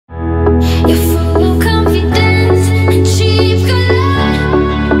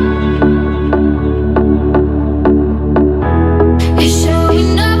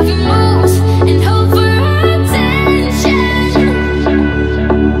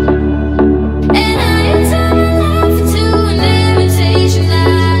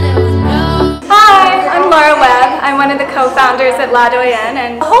at La Doyenne,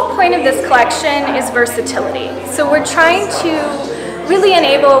 and the whole point of this collection is versatility. So we're trying to really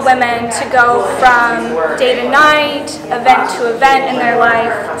enable women to go from day to night, event to event in their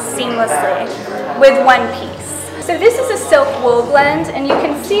life seamlessly with one piece. So this is a silk wool blend, and you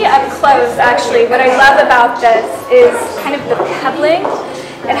can see up close actually what I love about this is kind of the pebbling.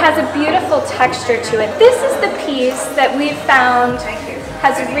 It has a beautiful texture to it. This is the piece that we've found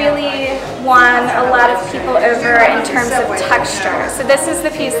has really won a lot of people over in terms of texture. So this is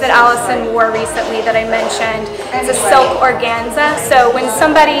the piece that Allison wore recently that I mentioned. It's a silk organza. So when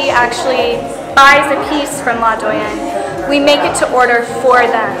somebody actually buys a piece from La Doyenne, we make it to order for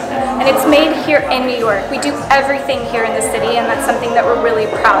them. And it's made here in New York. We do everything here in the city, and that's something that we're really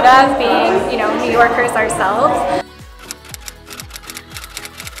proud of, being, you know, New Yorkers ourselves.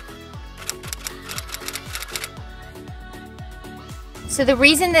 So the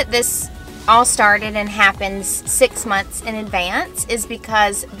reason that this all started and happens 6 months in advance is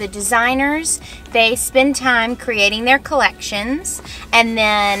because the designers, they spend time creating their collections, and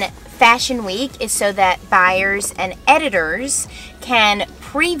then Fashion Week is so that buyers and editors can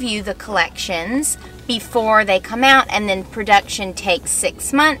preview the collections before they come out, and then production takes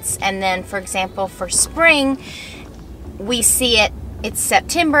 6 months. And then, for example, for spring, we see it's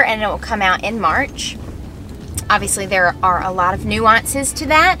September and it will come out in March. Obviously there are a lot of nuances to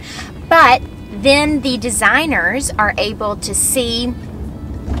that, but then the designers are able to see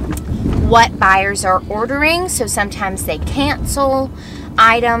what buyers are ordering. So sometimes they cancel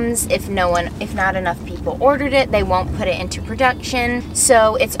items if not enough people ordered it. They won't put it into production.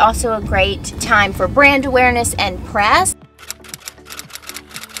 So it's also a great time for brand awareness and press.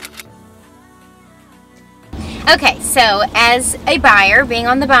 Okay, so as a buyer, being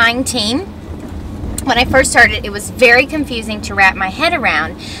on the buying team, when I first started, it was very confusing to wrap my head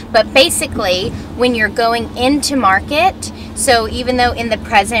around. But basically, when you're going into market, so even though in the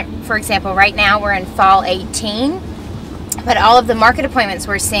present, for example, right now we're in fall 18, but all of the market appointments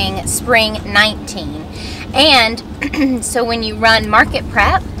we're seeing spring 19. And so when you run market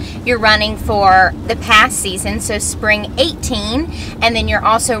prep, you're running for the past season, so spring 18, and then you're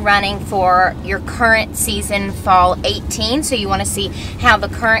also running for your current season, fall 18. So you want to see how the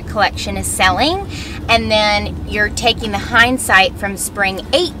current collection is selling, and then you're taking the hindsight from spring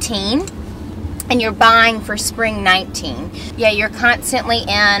 18 and you're buying for spring 19. Yeah, you're constantly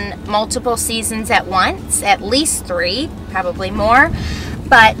in multiple seasons at once, at least 3, probably more.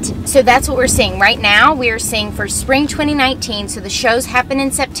 But, so that's what we're seeing right now. We're seeing for spring 2019, so the shows happen in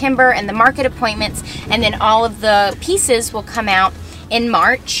September and the market appointments, and then all of the pieces will come out in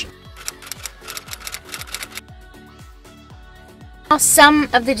March. Some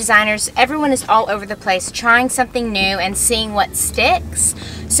of the designers, everyone is all over the place trying something new and seeing what sticks.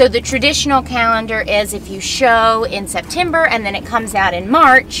 So the traditional calendar is if you show in September and then it comes out in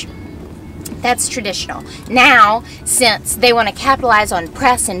March, that's traditional. Now, since they want to capitalize on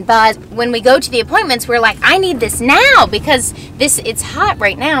press and buzz, when we go to the appointments, we're like, I need this now because it's hot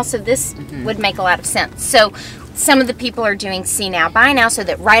right now, so this would make a lot of sense. So some of the people are doing see now, buy now, so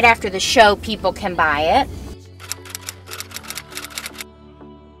that right after the show, people can buy it.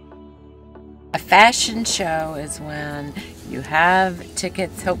 A fashion show is when you have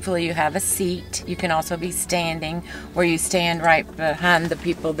tickets, hopefully you have a seat. You can also be standing, where you stand right behind the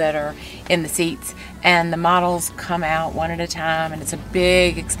people that are in the seats, and the models come out one at a time, and it's a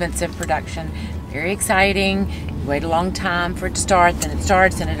big, expensive production. Very exciting. You wait a long time for it to start, then it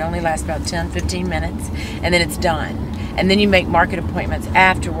starts, and it only lasts about 10-15 minutes, and then it's done. And then you make market appointments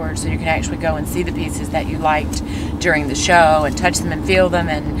afterwards so you can actually go and see the pieces that you liked during the show and touch them and feel them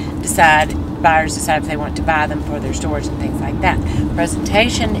and buyers decide if they want to buy them for their stores and things like that.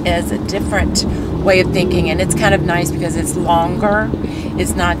 Presentation is a different way of thinking, and it's kind of nice because it's longer.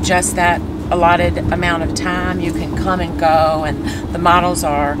 It's not just that allotted amount of time. You can come and go, and the models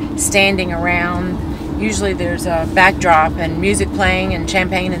are standing around. Usually there's a backdrop and music playing and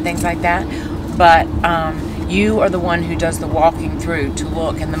champagne and things like that, but you are the one who does the walking through to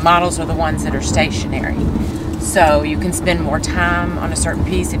look, and the models are the ones that are stationary. So you can spend more time on a certain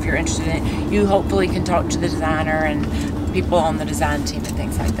piece if you're interested in it. You hopefully can talk to the designer and people on the design team and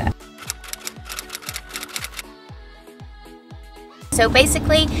things like that. So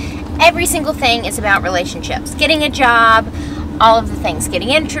basically, every single thing is about relationships. Getting a job, all of the things. Getting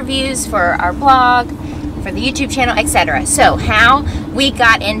interviews for our blog, for the YouTube channel, etc. So how we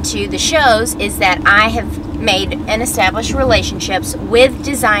got into the shows is that I have made and established relationships with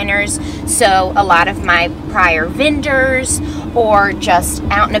designers. So a lot of my prior vendors, or just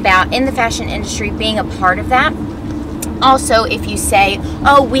out and about in the fashion industry, being a part of that. Also, if you say,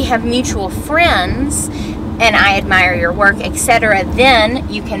 oh, we have mutual friends, and I admire your work, etc., then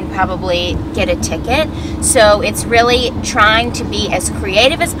you can probably get a ticket. So it's really trying to be as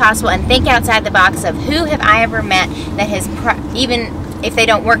creative as possible and think outside the box of who have I ever met that has, even if they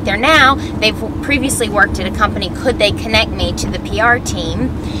don't work there now, they've previously worked at a company, could they connect me to the PR team?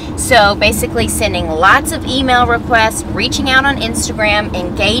 So basically sending lots of email requests, reaching out on Instagram,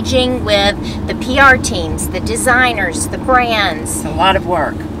 engaging with the PR teams, the designers, the brands. It's a lot of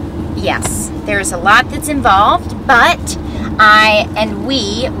work. Yes, there's a lot that's involved, but I and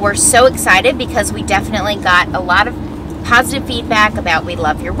we were so excited because we definitely got a lot of positive feedback about we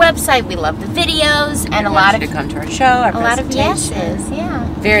love your website, we love the videos, and a lot of to come to our show, our a lot of presentation. yeses. Yeah,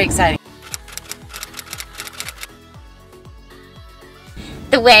 Very exciting.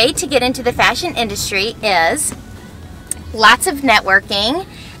 the way to get into the fashion industry is lots of networking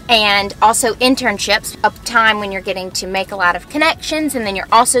and also internships, a time when you're getting to make a lot of connections, and then you're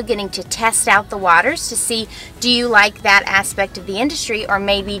also getting to test out the waters to see, do you like that aspect of the industry, or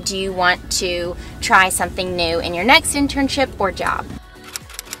maybe do you want to try something new in your next internship or job.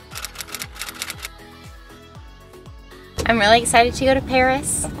 I'm really excited to go to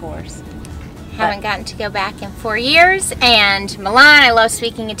Paris. Of course. Haven't gotten to go back in 4 years. And Milan, I love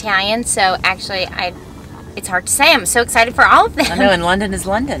speaking Italian, so actually it's hard to say. I'm so excited for all of them. I know, and London is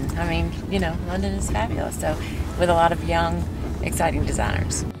London. I mean, you know, London is fabulous. So, with a lot of young, exciting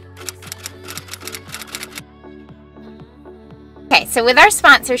designers. Okay, so with our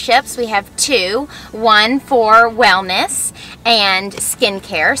sponsorships, we have two. One for wellness and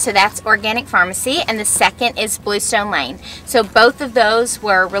skincare, so that's Organic Pharmacy, and the second is Bluestone Lane. So both of those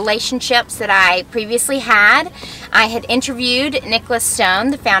were relationships that I previously had. I had interviewed Nicholas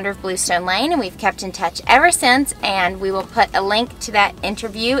Stone, the founder of Bluestone Lane, and we've kept in touch ever since, and we will put a link to that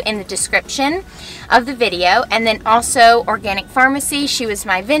interview in the description of the video. And then also Organic Pharmacy, she was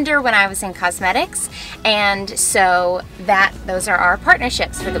my vendor when I was in cosmetics, and so those are our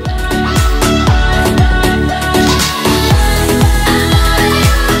partnerships for the week.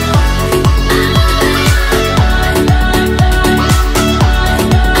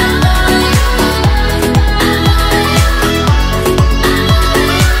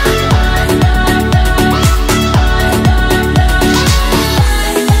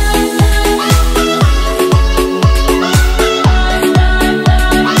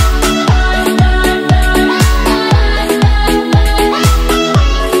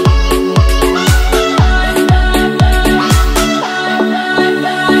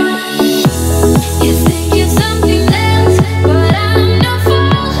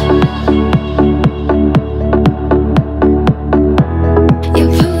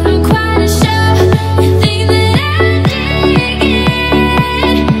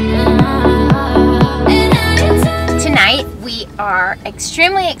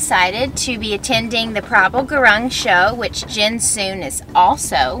 Extremely excited to be attending the Prabal Gurung show, which Jin Soon is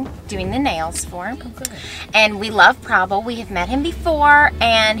also doing the nails for. Oh, good. And we love Prabal. We have met him before,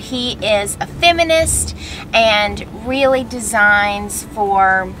 and he is a feminist and really designs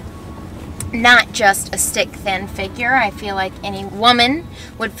for not just a stick-thin figure. I feel like any woman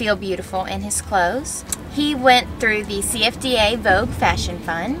would feel beautiful in his clothes. He went through the CFDA Vogue Fashion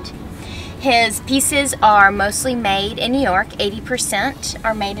Fund. His pieces are mostly made in New York. 80%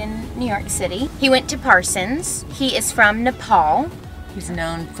 are made in New York City. He went to Parsons. He is from Nepal. He's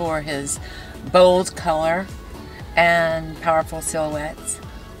known for his bold color and powerful silhouettes.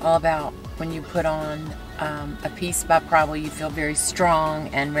 All about when you put on a piece by Prabal, you feel very strong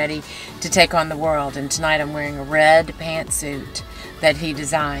and ready to take on the world. And tonight I'm wearing a red pantsuit that he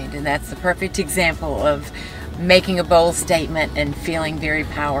designed, and that's the perfect example of making a bold statement and feeling very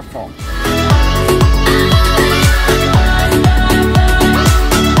powerful.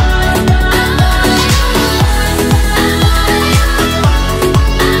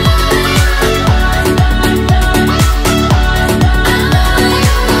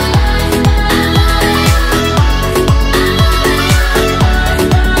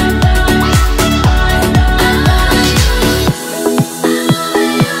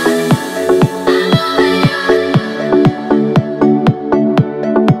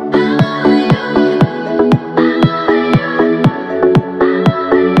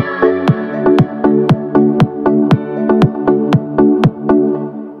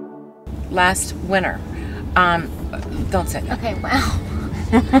 Last winter. Don't say that. Okay,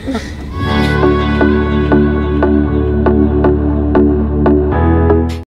 wow.